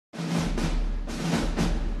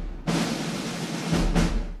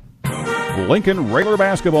Lincoln Railer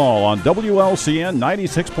Basketball on WLCN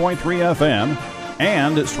 96.3 FM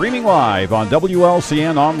and streaming live on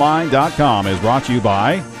WLCNonline.com is brought to you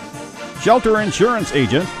by Shelter Insurance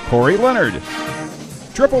Agent Corey Leonard,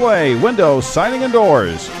 AAA Windows, Siding and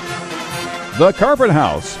Doors, The Carpet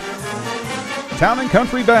House, Town &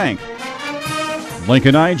 Country Bank,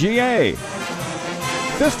 Lincoln IGA,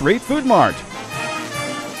 Fifth Street Food Mart,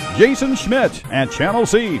 Jason Schmidt at Channel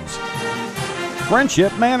Seeds,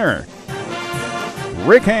 Friendship Manor,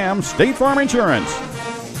 Rick Ham State Farm Insurance,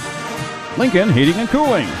 Lincoln Heating and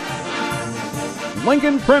Cooling,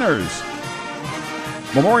 Lincoln Printers,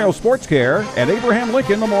 Memorial Sports Care at Abraham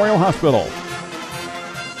Lincoln Memorial Hospital,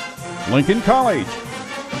 Lincoln College,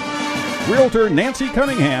 Realtor Nancy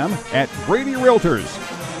Cunningham at Brady Realtors,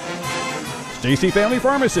 Stacy Family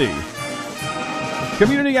Pharmacy,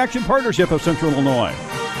 Community Action Partnership of Central Illinois,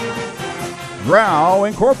 Grau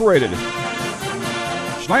Incorporated,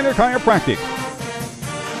 Schneider Chiropractic,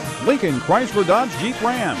 Lincoln Chrysler Dodge Jeep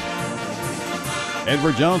Ram,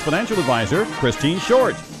 Edward Jones Financial Advisor Christine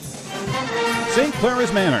Short, St.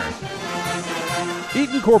 Clara's Manor,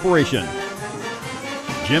 Eaton Corporation,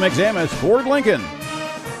 Jim Examus Ford Lincoln,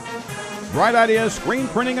 Bright Ideas Screen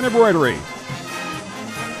Printing and Embroidery,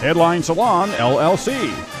 Headline Salon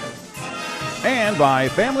LLC, and by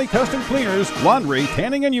Family Custom Cleaners, Laundry,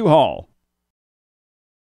 Tanning, and U-Haul.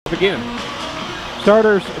 Again,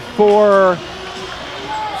 starters for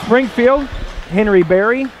Springfield: Henry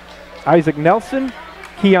Berry, Isaac Nelson,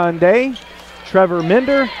 Keon Day, Trevor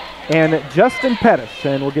Minder, and Justin Pettis.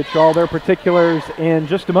 And we'll get you all their particulars in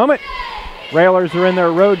just a moment. Railers are in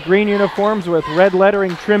their road green uniforms with red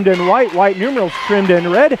lettering trimmed in white, white numerals trimmed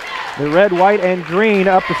in red. The red, white, and green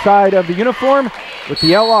up the side of the uniform with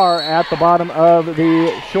the LR at the bottom of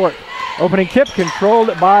the short. Opening tip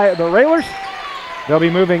controlled by the Railers. They'll be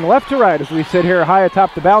moving left to right as we sit here high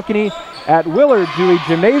atop the balcony at Willard Dewey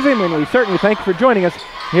Gymnasium, and we certainly thank you for joining us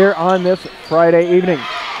here on this Friday evening.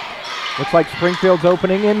 Looks like Springfield's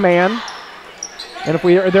opening in man. And if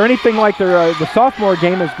are there anything like the sophomore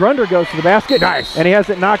game as Grunder goes to the basket. Nice. And he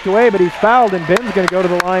has it knocked away, but he's fouled, and Ben's going to go to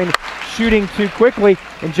the line shooting too quickly.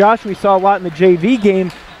 And Josh, we saw a lot in the JV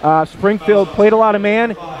game. Springfield played a lot of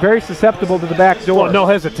man, very susceptible to the back door. Well, no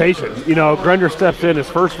hesitation. You know, Grunder steps in his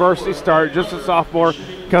first varsity start, just a sophomore,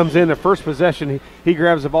 comes in the first possession. He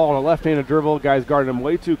grabs the ball on a left-handed dribble. Guy's guarding him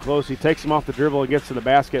way too close. He takes him off the dribble and gets to the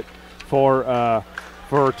basket for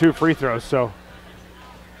 2 free throws. So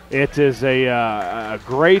it is a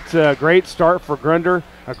great start for Grunder,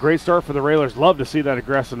 a great start for the Railers. Love to see that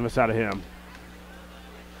aggressiveness out of him.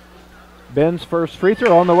 Ben's first free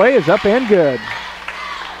throw on the way is up and good.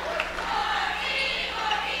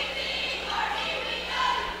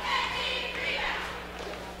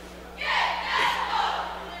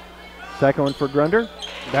 Second one for Grunder.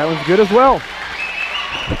 That one's good as well.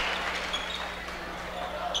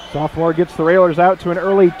 Sophomore gets the Railers out to an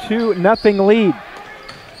early 2-0 lead.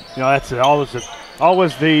 You know, that's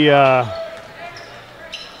always the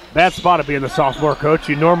bad spot of being the sophomore coach.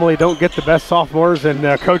 You normally don't get the best sophomores, and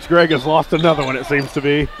Coach Gregg has lost another one, it seems to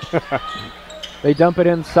be. They dump it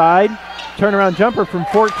inside. Turnaround jumper from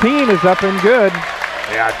 14 is up and good.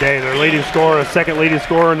 Yeah, Day, their leading scorer, second leading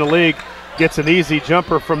scorer in the league, gets an easy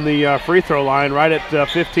jumper from the free throw line right at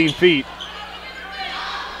 15 feet.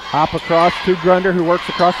 Hop across to Grunder, who works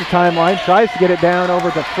across the timeline, tries to get it down over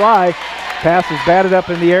to Fry. Pass is batted up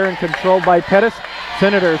in the air and controlled by Pettis.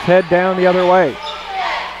 Senators head down the other way.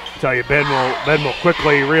 I tell you, Ben will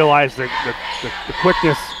quickly realize the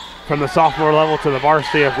quickness from the sophomore level to the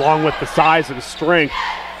varsity, along with the size and strength,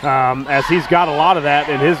 as he's got a lot of that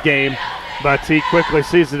in his game. But he quickly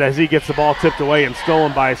sees it as he gets the ball tipped away and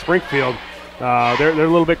stolen by Springfield. They're a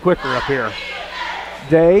little bit quicker up here.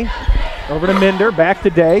 Day over to Minder, back to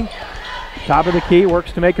Day. Top of the key,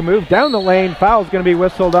 works to make a move down the lane. Foul's going to be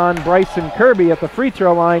whistled on Bryson Kirby at the free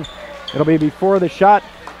throw line. It'll be before the shot.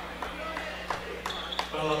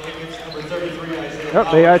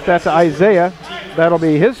 That's Isaiah. That'll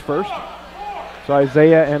be his first. So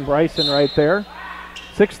Isaiah and Bryson right there.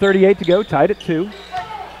 6:38 to go, tied at 2.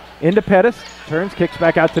 Into Pettis, turns, kicks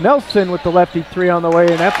back out to Nelson with the lefty 3 on the way,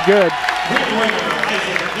 and that's good.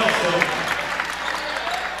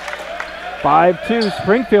 5-2,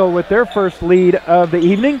 Springfield with their first lead of the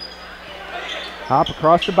evening. Hop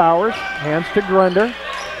across to Bowers, hands to Grunder.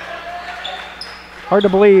 Hard to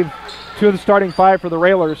believe 2 of the starting 5 for the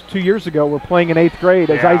Railers 2 years ago were playing in 8th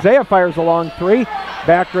grade. As Isaiah fires a long 3,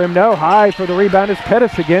 back rim no, high for the rebound is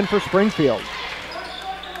Pettis again for Springfield.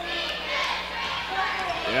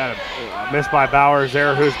 Yeah, missed by Bowers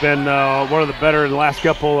there, who's been one of the better in the last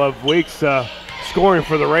couple of weeks scoring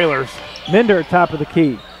for the Railers. Minder top of the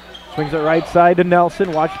key. Swings it right side to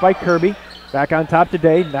Nelson, watched by Kirby. Back on top to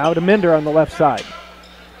Day, now to Minder on the left side.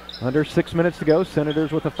 Under 6 minutes to go,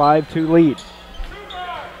 Senators with a 5-2 lead.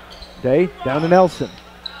 Day down to Nelson.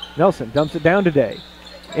 Nelson dumps it down to Day.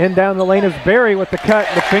 In down the lane is Barry with the cut.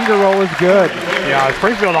 The finger roll is good. Yeah,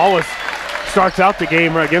 Springfield always starts out the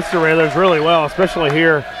game against the Railers really well, especially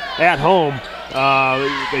here at home.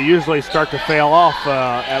 They usually start to fail off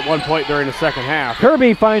at one point during the second half.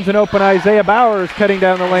 Kirby finds an open Isaiah Bowers cutting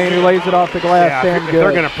down the lane, who lays it off the glass. Yeah, if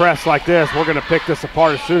they're going to press like this, we're going to pick this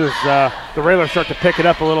apart as soon as the Railers start to pick it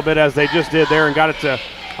up a little bit, as they just did there, and got it to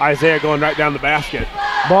Isaiah going right down the basket.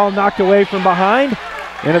 Ball knocked away from behind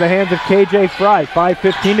into the hands of KJ Fry.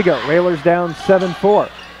 5:15 to go. Railers down 7-4.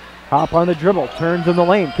 Hop on the dribble, turns in the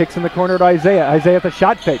lane, kicks in the corner to Isaiah. Isaiah at the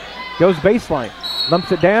shot fake, goes baseline,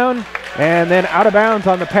 lumps it down, and then out of bounds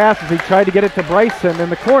on the pass as he tried to get it to Bryson in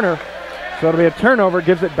the corner. So it'll be a turnover,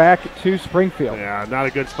 gives it back to Springfield. Yeah, not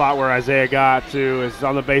a good spot where Isaiah got to, is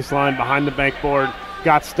on the baseline behind the backboard,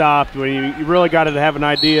 got stopped. When you really got to have an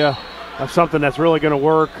idea of something that's really going to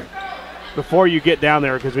work before you get down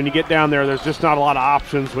there, because when you get down there, there's just not a lot of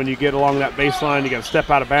options. When you get along that baseline, you got to step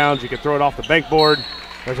out of bounds, you can throw it off the bankboard.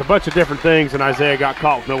 There's a bunch of different things, and Isaiah got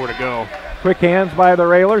caught with nowhere to go. Quick hands by the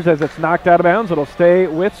Railers as it's knocked out of bounds. It'll stay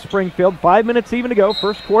with Springfield. 5 minutes even to go,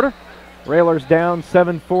 first quarter. Railers down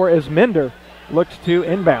 7-4 as Minder looks to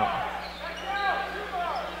inbound.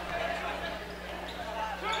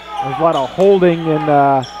 There's a lot of holding and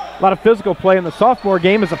a lot of physical play in the sophomore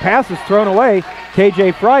game as the pass is thrown away.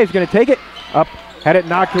 KJ Fry is going to take it up, had it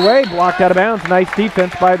knocked away, blocked out of bounds. Nice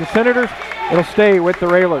defense by the Senators. It'll stay with the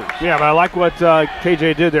Railers. Yeah, but I like what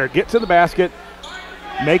KJ did there. Get to the basket,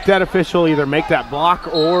 make that official, either make that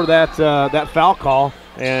block or that foul call.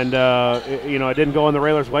 And, it didn't go in the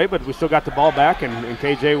Railers' way, but we still got the ball back, and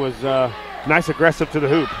KJ was nice aggressive to the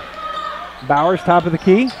hoop. Bowers, top of the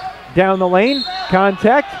key, down the lane,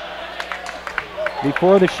 contact.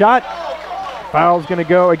 Before the shot, foul's going to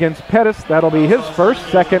go against Pettis. That'll be his first,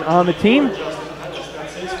 second on the team.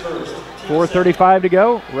 4:35 to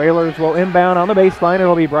go. Railers will inbound on the baseline.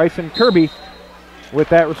 It'll be Bryson Kirby with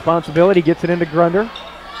that responsibility. Gets it into Grunder.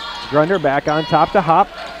 Grunder back on top to Hop.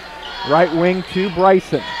 Right wing to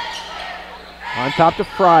Bryson. On top to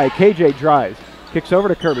Fry. KJ drives. Kicks over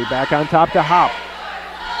to Kirby. Back on top to Hop.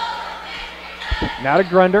 Now to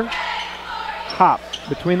Grunder. Hop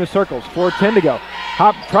between the circles. 4:10 to go.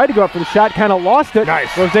 Hop tried to go up for the shot, kind of lost it.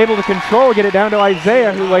 Nice. Was able to control, get it down to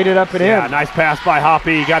Isaiah, who laid it up and in. Yeah, nice pass by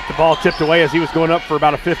Hoppy. He got the ball tipped away as he was going up for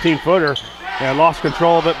about a 15-footer. And lost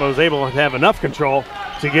control of it, but was able to have enough control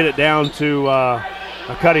to get it down to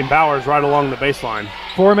cutting Bowers right along the baseline.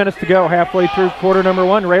 4 minutes to go, halfway through quarter number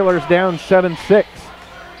one. Railers down 7-6.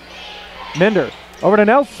 Minder over to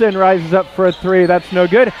Nelson, rises up for a three. That's no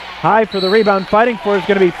good. High for the rebound. Fighting for is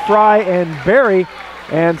going to be Fry and Barry.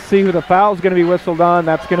 And see who the foul is going to be whistled on.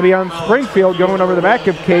 That's going to be on Springfield, going over the back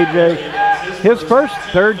of KJ. His first,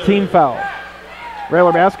 third team foul.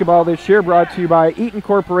 Railer basketball this year brought to you by Eaton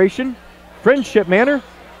Corporation, Friendship Manor,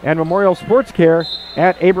 and Memorial Sports Care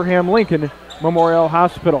at Abraham Lincoln Memorial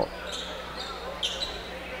Hospital.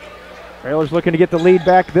 Railers looking to get the lead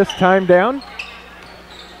back, this time down.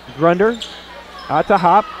 Grunder out to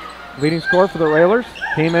Hop. Leading scorer for the Railers.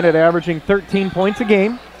 Came in at averaging 13 points a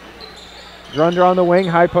game. Grunder on the wing,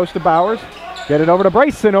 high post to Bowers. Get it over to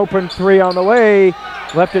Bryson, open three on the way.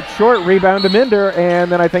 Left it short, rebound to Minder,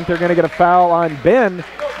 and then I think they're going to get a foul on Ben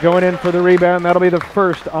going in for the rebound. That'll be the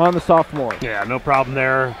first on the sophomore. Yeah, no problem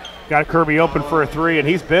there. Got Kirby open for a three, and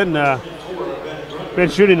he's been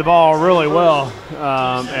shooting the ball really well.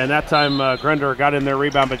 And that time Grunder got in there,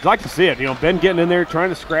 rebound. But you'd like to see it. Ben getting in there, trying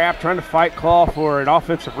to scrap, trying to fight, claw for an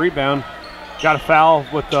offensive rebound. Got a foul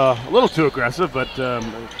with a little too aggressive, but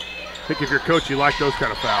I think if you're a coach, you like those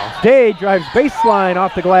kind of fouls. Day drives baseline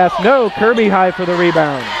off the glass. No, Kirby high for the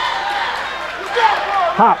rebound.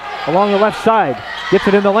 Hop along the left side. Gets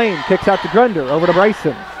it in the lane. Kicks out to Grunder. Over to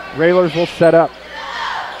Bryson. Railers will set up.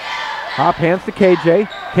 Hop hands to KJ.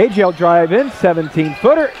 KJ will drive in.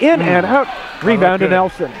 17-footer. In and out. Rebound to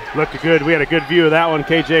Nelson. Looked good. We had a good view of that one.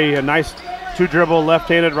 KJ, a nice two-dribble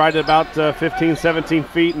left-handed right at about 15, 17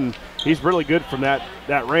 feet. And he's really good from that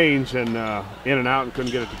range and in and out and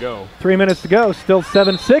couldn't get it to go. 3 minutes to go, still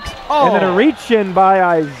 7-6. And then a reach in by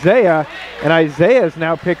Isaiah. And Isaiah has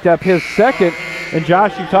now picked up his second. And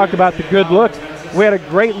Josh, you talked about the good looks. We had a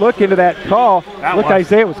great look into that call.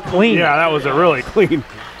 Isaiah was clean. Yeah, that was a really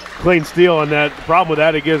clean steal. And that problem with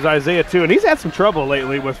that, it gives Isaiah two. And he's had some trouble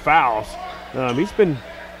lately with fouls. He's been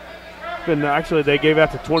actually, they gave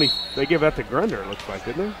that to 20. They gave that to Grunder, it looks like,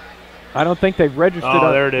 didn't they? I don't think they've registered.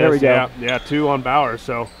 Oh, there it is. There we go. Yeah, two on Bowers.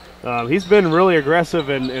 So He's been really aggressive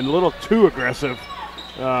and a little too aggressive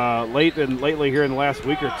lately here in the last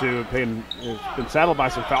week or two. He's been saddled by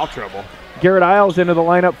some foul trouble. Garrett Isles into the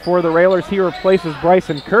lineup for the Railers. He replaces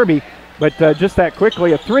Bryson Kirby. But just that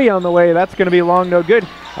quickly, a 3 on the way. That's going to be long, no good.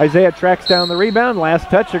 Isaiah tracks down the rebound.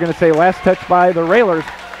 Last touch. They're going to say last touch by the Railers.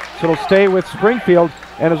 So it'll stay with Springfield.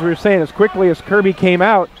 And as we were saying, as quickly as Kirby came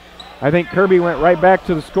out, I think Kirby went right back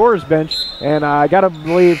to the scorer's bench. And I got to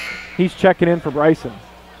believe he's checking in for Bryson.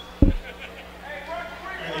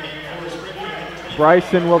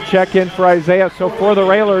 Bryson will check in for Isaiah. So for the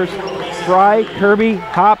Railers, Fry, Kirby,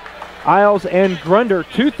 Hop, Isles, and Grunder.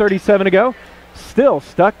 2:37 to go. Still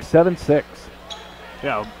stuck 7-6.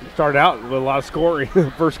 Yeah, started out with a lot of scoring the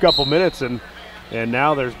first couple minutes, and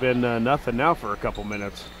now there's been nothing now for a couple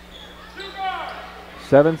minutes.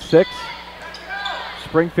 7-6.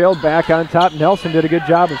 Springfield back on top. Nelson did a good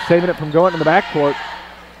job of saving it from going to the backcourt.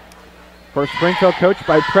 For Springfield, coached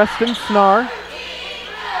by Preston Snar.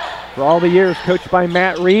 For all the years, coached by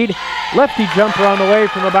Matt Reed. Lefty jumper on the way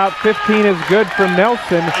from about 15 is good from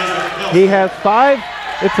Nelson. He has 5.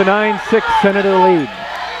 It's a 9-6 Senator lead.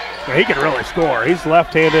 Yeah, he can really score. He's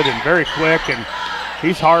left-handed and very quick, and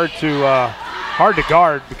he's hard to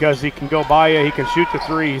guard because he can go by you. He can shoot the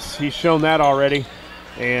threes. He's shown that already,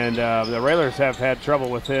 and the Railers have had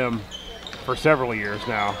trouble with him for several years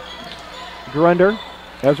now. Grunder,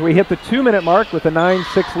 as we hit the 2-minute mark with a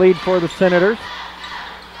 9-6 lead for the Senators.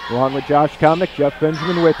 Along with Josh Komnick, Jeff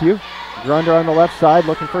Benjamin with you. Grunder on the left side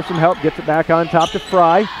looking for some help. Gets it back on top to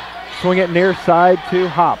Fry. Swing it near side to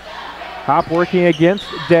Hop. Hop working against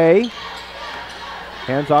Day.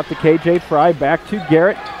 Hands off to KJ Fry. Back to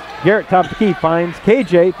Garrett. Garrett top the key. Finds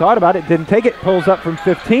KJ. Thought about it. Didn't take it. Pulls up from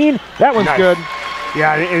 15. That one's good.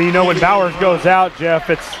 Yeah, and you know when Bowers goes out, Jeff,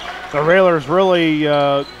 it's the Railers really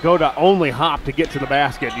go to only Hop to get to the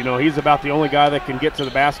basket. You know, he's about the only guy that can get to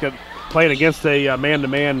the basket playing against a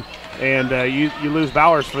man-to-man. And you lose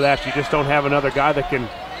Bowers for that. You just don't have another guy that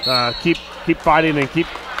can keep fighting and keep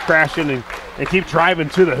crashing and keep driving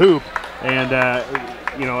to the hoop, and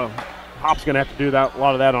you know, Hop's going to have to do a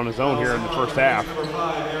lot of that on his own here in the first half.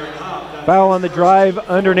 Foul on the drive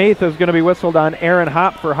underneath is going to be whistled on Aaron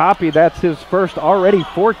Hop for Hoppy. That's his first, already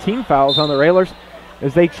 14 fouls on the Railers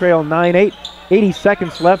as they trail 9-8. 80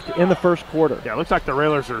 seconds left in the first quarter. Yeah, it looks like the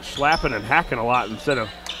Railers are slapping and hacking a lot instead of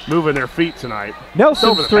moving their feet tonight.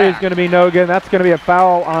 Nelson's 3 is going to be no good. That's going to be a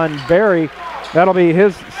foul on Barry. That'll be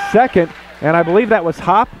his second. And I believe that was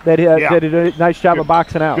Hop that did a nice job of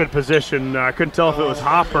boxing out. Good position. I couldn't tell if it was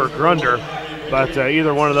Hop or Grunder, but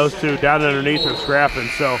either one of those two down underneath and scrapping.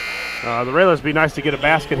 So the Railers be nice to get a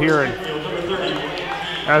basket here. And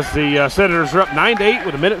as the Senators are up 9-8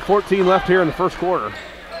 with 1:14 left here in the first quarter.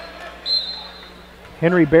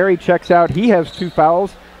 Henry Berry checks out. He has 2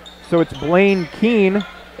 fouls. So it's Blaine Keene,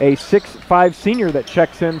 a 6'5 senior, that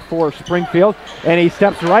checks in for Springfield. And he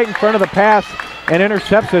steps right in front of the pass and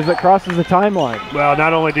intercepts as it crosses the timeline. Well,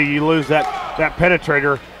 not only do you lose that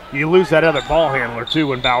penetrator, you lose that other ball handler too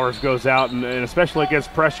when Bowers goes out, and especially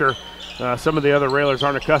against pressure. Some of the other Railers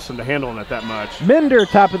aren't accustomed to handling it that much. Minder,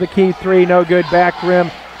 top of the key 3, no good, back rim.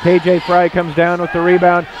 KJ Fry comes down with the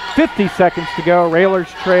rebound. 50 seconds to go. Railers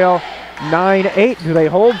trail 9-8. Do they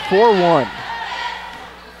hold 4-1?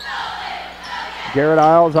 Garrett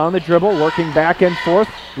Isles on the dribble, working back and forth.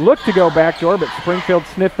 Looked to go backdoor, but Springfield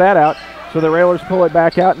sniffed that out. So the Railers pull it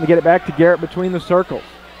back out and get it back to Garrett between the circles.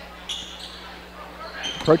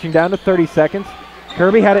 Approaching down to 30 seconds.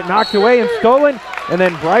 Kirby had it knocked away and stolen, and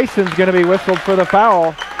then Bryson's going to be whistled for the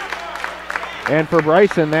foul. And for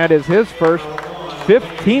Bryson, that is his first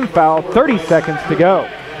 15 foul, 30 seconds to go.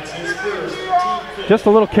 Just a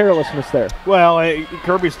little carelessness there. Well,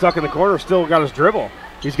 Kirby's stuck in the corner, still got his dribble.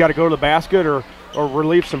 He's got to go to the basket or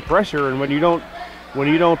relieve some pressure, and when you don't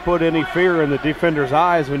put any fear in the defender's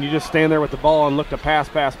eyes, when you just stand there with the ball and look to pass,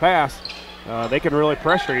 they can really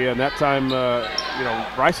pressure you. And that time,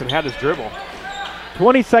 Bryson had his dribble.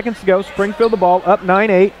 20 seconds to go. Springfield the ball, up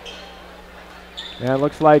 9-8. And it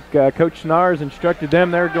looks like Coach Snars instructed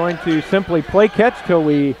them they're going to simply play catch till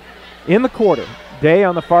we in the quarter. Day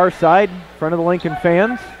on the far side, in front of the Lincoln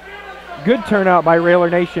fans. Good turnout by Railer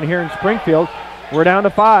Nation here in Springfield. We're down to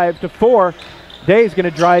 5-4. Day's going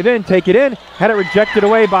to drive in, take it in, had it rejected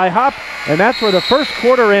away by Hop, and that's where the first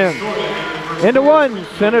quarter ends. Into 1,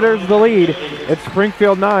 Senators the lead. It's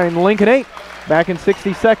Springfield 9, Lincoln 8. Back in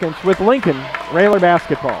 60 seconds with Lincoln Railer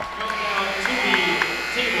basketball.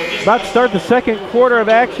 About to start the second quarter of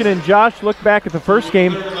action, and Josh looked back at the first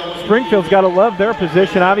game. Springfield's got to love their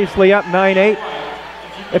position, obviously up 9-8.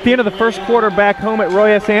 At the end of the first quarter back home at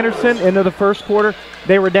Roy S. Anderson, into the first quarter,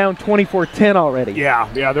 they were down 24-10 already. Yeah,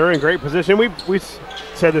 they're in great position. We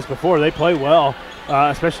said this before. They play well,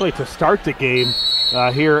 especially to start the game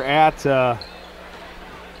here at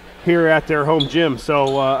their home gym.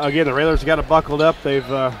 So again, the Railers got it buckled up. They've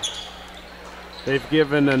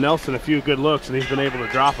given Nelson a few good looks, and he's been able to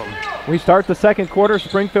drop them. We start the second quarter.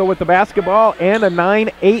 Springfield with the basketball and a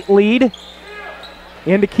 9-8 lead.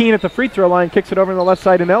 Into Keene at the free throw line, kicks it over on the left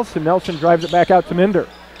side to Nelson. Nelson drives it back out to Minder.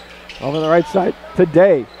 Over on the right side to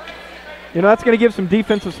Day. You know, that's going to give some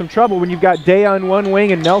defenses some trouble when you've got Day on one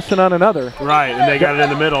wing and Nelson on another. Right, and they got it in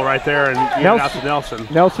the middle right there, and out to Nelson.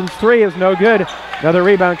 Nelson's three is no good. Another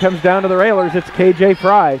rebound comes down to the Railers. It's KJ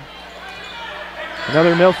Fry.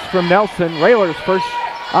 Another miss from Nelson. Railers' first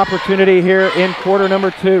opportunity here in quarter number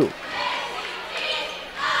 2.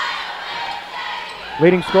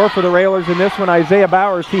 Leading scorer for the Railers in this one, Isaiah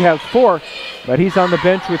Bowers. He has 4, but he's on the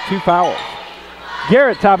bench with 2 fouls.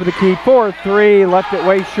 Garrett, top of the key, 4-3, left it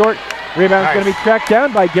way short. Rebound's going to be tracked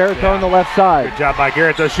down by Garrett on the left side. Good job by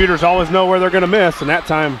Garrett. Those shooters always know where they're going to miss, and that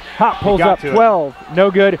time Hop pulls up 12. No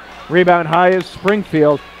good. Rebound high is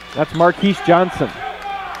Springfield. That's Marquise Johnson.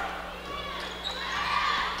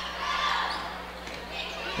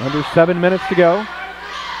 Under 7 minutes to go.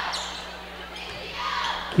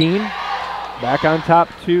 Keene back on top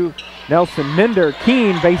to Nelson. Minder,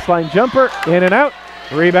 Keene, baseline jumper, in and out.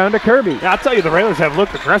 Rebound to Kirby. Yeah, I'll tell you, the Railers have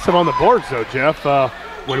looked aggressive on the boards, though, Jeff.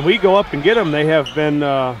 When we go up and get them, they have been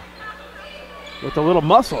with a little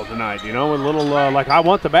muscle tonight, you know, with a little like, I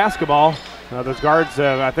want the basketball. Those guards,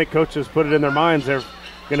 I think coaches put it in their minds, they're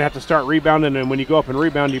going to have to start rebounding, and when you go up and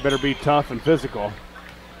rebound, you better be tough and physical.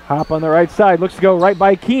 Hop on the right side, looks to go right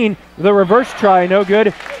by Keene. The reverse try, no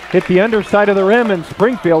good. Hit the underside of the rim, and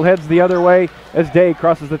Springfield heads the other way as Day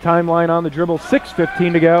crosses the timeline on the dribble.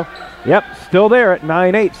 6:15 to go. Yep, still there at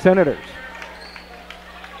 9-8 Senators.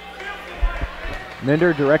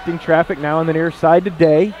 Minder directing traffic now on the near side to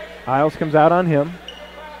Day. Isles comes out on him.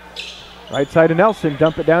 Right side to Nelson,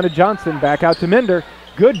 dump it down to Johnson, back out to Minder.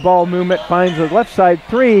 Good ball movement, finds the left side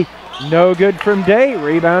 3. No good from Day.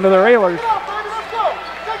 Rebound to the Railers.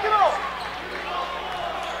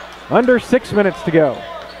 Under 6 minutes to go.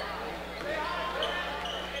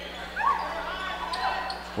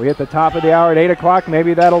 We hit the top of the hour at 8 o'clock.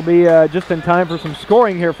 Maybe that'll be just in time for some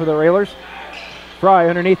scoring here for the Railers. Fry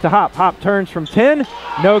underneath to Hop. Hop turns from 10.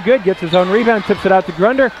 No good. Gets his own rebound. Tips it out to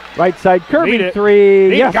Grunder. Right side Kirby.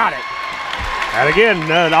 3. Yes. Got it. And again,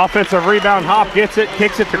 an offensive rebound. Hop gets it.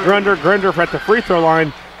 Kicks it to Grunder. Grunder at the free throw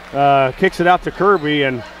line. Kicks it out to Kirby.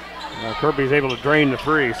 And Kirby's able to drain the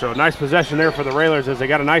 3. So nice possession there for the Railers as they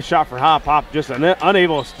got a nice shot for Hop. Hop just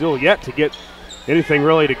unable still yet to get anything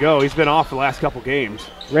really to go. He's been off the last couple games.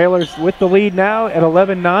 Railers with the lead now at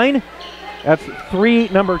 11-9.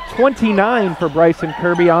 That's number 29 for Bryson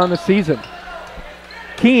Kirby on the season.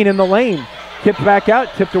 Keene in the lane. Kipped back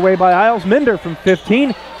out, tipped away by Isles. Minder from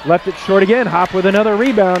 15. Left it short again. Hop with another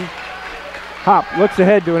rebound. Hop looks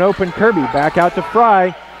ahead to an open Kirby. Back out to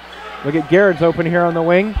Fry. Look at Garrett's open here on the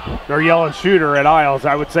wing. They're yelling shooter at Isles.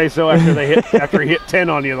 I would say so after he hit 10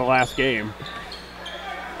 on you the last game.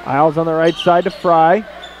 Isles on the right side to Fry.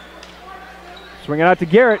 Swinging out to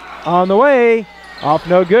Garrett. On the way. Off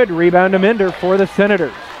no good. Rebound to Minder for the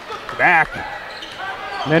Senators. Back.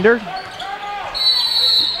 Minder.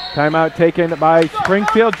 Timeout taken by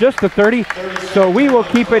Springfield. Just a 30. So we will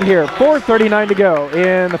keep it here. 4:39 to go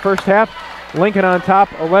in the first half. Lincoln on top,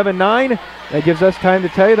 11-9. That gives us time to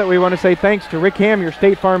tell you that we want to say thanks to Rick Ham, your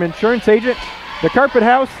State Farm insurance agent, the Carpet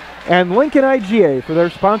House, and Lincoln IGA for their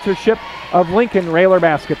sponsorship of Lincoln Railer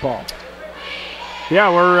basketball.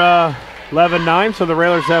 Yeah, we're 11-9, so the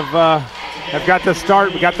Railers have got the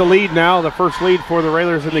start. We got the lead now, the first lead for the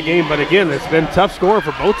Railers in the game. But again, it's been tough scoring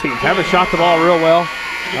for both teams. Haven't shot the ball real well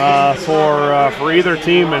for either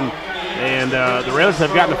team, and the Railers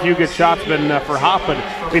have gotten a few good shots. For Hop, but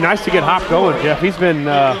it'd be nice to get Hop going. Jeff, he's been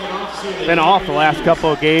off the last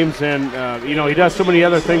couple of games, and you know, he does so many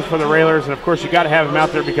other things for the Railers. And of course, you got to have him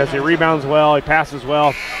out there because he rebounds well, he passes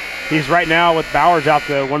well. He's right now with Bowers out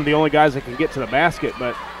there, one of the only guys that can get to the basket,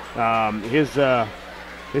 but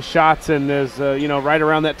his shots and his right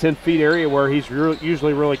around that 10 feet area where he's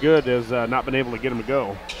usually really good has not been able to get him to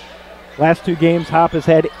go. Last 2 games, Hop has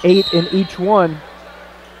had 8 in each one.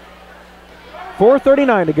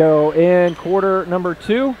 4:39 to go in quarter number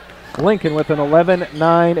 2. Lincoln with an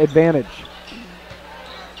 11-9 advantage.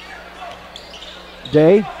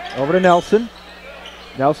 Day over to Nelson.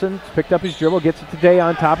 Nelson's picked up his dribble, gets it to Day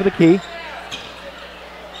on top of the key.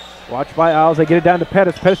 Watched by Isles. They get it down to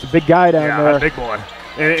Pettis. Pettis, a big guy down there. Yeah, big boy.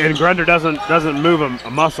 And Grunder doesn't move a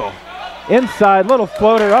muscle. inside, little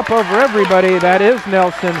floater up over everybody. That is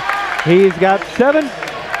Nelson. He's got 7,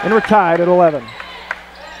 and we're tied at 11.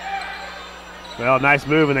 Well, nice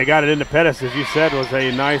move, and they got it into Pettis, as you said, was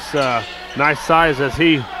a nice size, as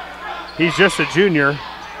he's just a junior,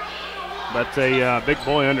 but a big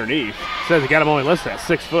boy underneath. It says he got him only listed at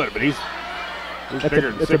 6 foot, but he's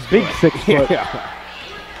bigger than 6 foot. It's a big 6 foot. Yeah.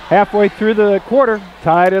 Halfway through the quarter,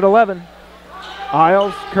 tied at 11.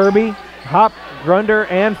 Isles, Kirby, Hop, Grunder,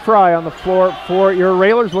 and Fry on the floor for your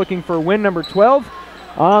Railers, looking for win number 12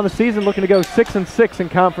 on the season, looking to go 6-6 in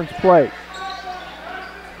conference play.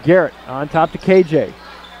 Garrett on top to KJ.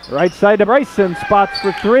 Right side to Bryson, spots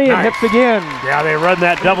for 3 and hits again. Yeah, they run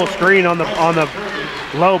that double screen on the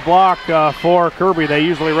low block for Kirby. They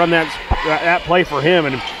usually run that play for him,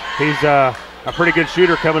 and he's a pretty good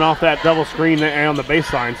shooter coming off that double screen on the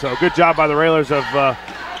baseline. So good job by the Railers of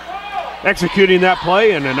executing that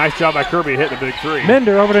play, and a nice job by Kirby hitting a big 3.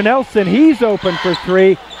 Mender over to Nelson. He's open for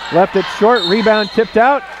 3. Left it short, rebound tipped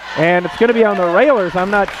out, and it's going to be on the Railers. I'm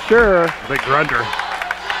not sure. Big Grunder.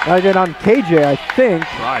 I did on KJ, I think.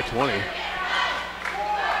 Right, 20.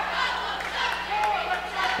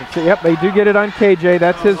 So, yep, they do get it on KJ.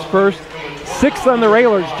 That's his first. 6th on the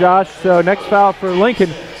Railers, Josh. So next foul for Lincoln,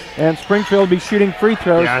 and Springfield will be shooting free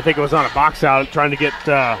throws. Yeah, I think it was on a box out trying to get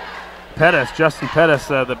Justin Pettis,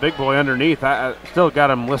 the big boy underneath. I still got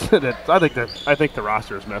him listed at. I think the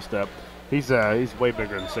roster is messed up. He's way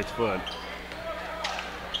bigger than 6 foot.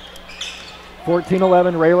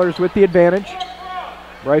 14-11, Railers with the advantage.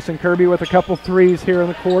 Bryson Kirby with a couple threes here in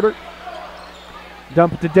the quarter.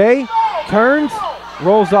 Dump it to Day, turns,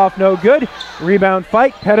 rolls off, no good. Rebound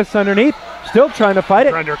fight, Pettis underneath, still trying to fight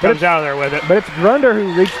it. Grunder comes out of there with it. But it's Grunder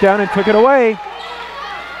who reached down and took it away.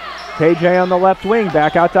 KJ on the left wing,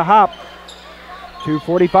 back out to Hop.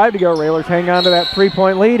 2:45 to go. Railers hang on to that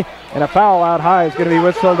 3-point lead, and a foul out high is going to be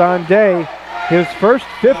whistled on Day. His first,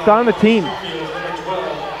 5th on the team.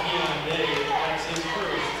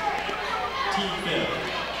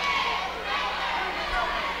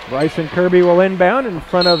 Bryson Kirby will inbound in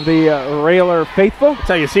front of the Railer faithful. I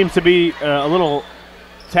tell you, seems to be a little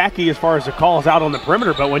tacky as far as the calls out on the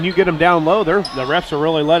perimeter, but when you get them down low, the refs are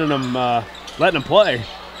really letting them play.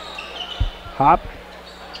 Hop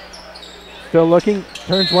still looking,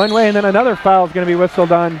 turns one way, and then another foul is going to be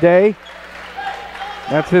whistled on Day.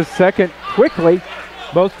 That's his second quickly.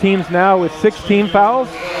 Both teams now with 16 fouls.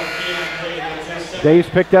 Day's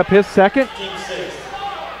picked up his second.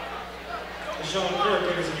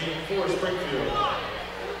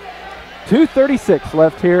 2:36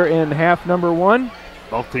 left here in half number 1.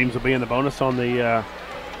 Both teams will be in the bonus on the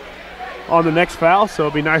next foul, so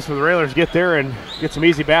it'll be nice for the Railers to get there and get some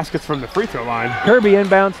easy baskets from the free throw line. Kirby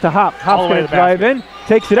inbounds to Hop. Hop's going to drive in,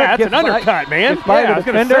 takes it up. That's an undercut, man. Gets by the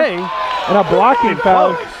defender, and a blocking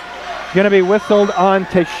foul going to be whistled on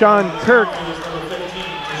Tayshawn Kirk.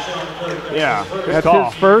 Yeah, that's call.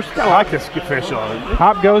 His first. I like this official.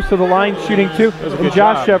 Hop goes to the line shooting 2. And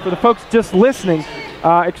Josh, for the folks just listening,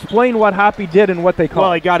 explain what Hoppy did and what they called.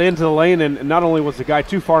 Well, he got into the lane, and not only was the guy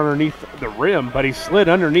too far underneath the rim, but he slid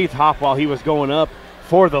underneath Hop while he was going up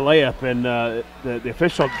for the layup, and the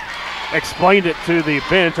official explained it to the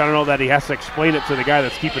bench. I don't know that he has to explain it to the guy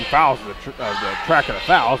that's keeping fouls, the track of the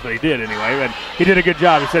fouls, but he did anyway, and he did a good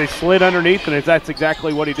job. He said he slid underneath, and that's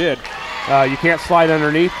exactly what he did. You can't slide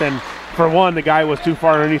underneath, and for one, the guy was too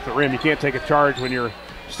far underneath the rim. You can't take a charge when you're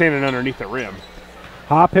standing underneath the rim.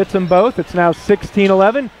 Hop hits them both. It's now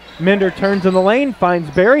 16-11. Minder turns in the lane,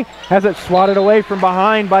 finds Barry, has it swatted away from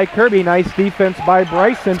behind by Kirby. Nice defense by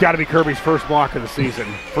Bryson. It's got to be Kirby's first block of the season,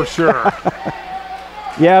 for sure.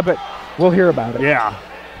 Yeah, but we'll hear about it. Yeah.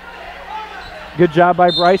 Good job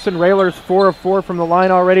by Bryson. Railers 4 of 4 from the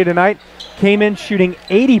line already tonight. Came in shooting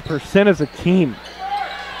 80% as a team.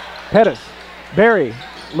 Pettis, Barry,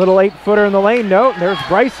 little 8-footer in the lane. No, there's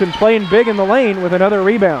Bryson playing big in the lane with another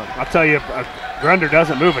rebound. I'll tell you, Grunder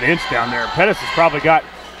doesn't move an inch down there. Pettis has probably got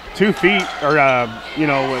 2 feet or,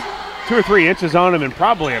 with 2 or 3 inches on him, and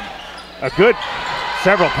probably a good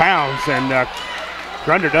several pounds, and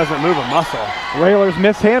Grunder doesn't move a muscle. Railers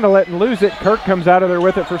mishandle it and lose it. Kirk comes out of there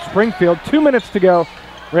with it for Springfield. 2 minutes to go.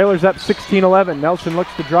 Railers up 16-11. Nelson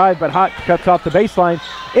looks to drive, but Hot cuts off the baseline.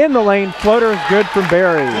 In the lane, floater is good from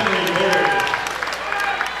Barry.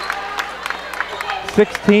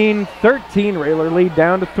 16-13, Railer lead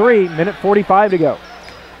down to 3. Minute 45 to go.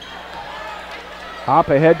 Hop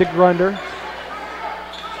ahead to Grunder.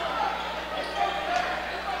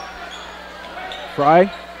 Fry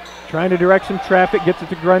trying to direct some traffic, gets it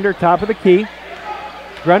to Grunder, top of the key.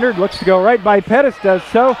 Grunder looks to go right by Pettis, does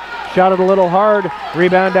so. Shot it a little hard.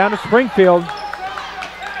 Rebound down to Springfield.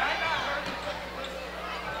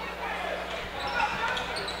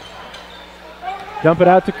 Dump it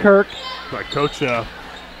out to Kirk. Like Coach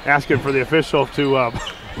asking for the official to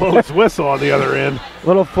blow his whistle on the other end.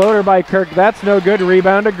 Little floater by Kirk. That's no good.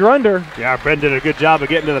 Rebound to Grunder. Yeah, Ben did a good job of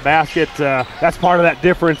getting to the basket. That's part of that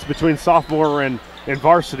difference between sophomore and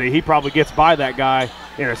varsity. He probably gets by that guy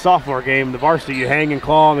in a sophomore game. The varsity, you hang and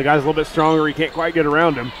claw, and the guy's a little bit stronger. You can't quite get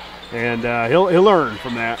around him, and he'll learn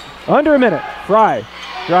from that. Under a minute. Fry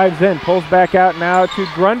drives in, pulls back out now to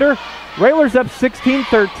Grunder. Railers up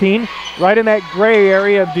 16-13, right in that gray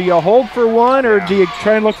area. Do you hold for one, or do you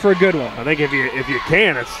try and look for a good one? I think if you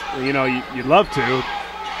can, it's you'd love to.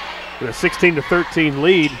 With a 16-13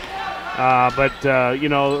 lead,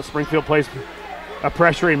 but Springfield plays a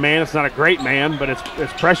pressuring man. It's not a great man, but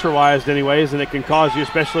it's pressurized anyways, and it can cause you,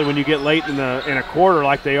 especially when you get late in a quarter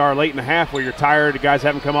like they are late in the half, where you're tired, the guys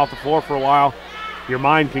haven't come off the floor for a while. Your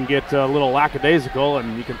mind can get a little lackadaisical,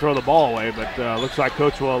 and you can throw the ball away. But looks like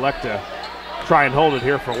Coach will elect to try and hold it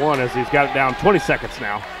here for one, as he's got it down 20 seconds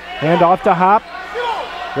now. Hand off to Hop.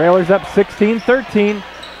 Railers up 16-13.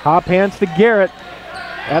 Hop hands to Garrett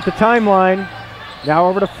at the timeline. Now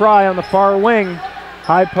over to Fry on the far wing.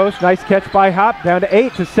 High post, nice catch by Hop. Down to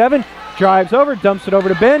 8-7. Drives over, dumps it over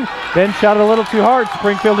to Ben. Ben shot it a little too hard.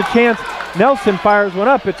 Springfield a chance. Nelson fires one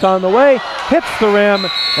up. It's on the way. Hits the rim,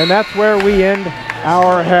 and that's where we end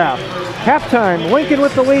our half. Halftime, Lincoln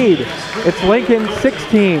with the lead. It's Lincoln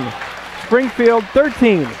 16, Springfield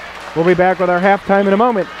 13. We'll be back with our halftime in a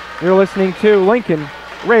moment. You're listening to Lincoln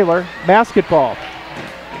Railer Basketball.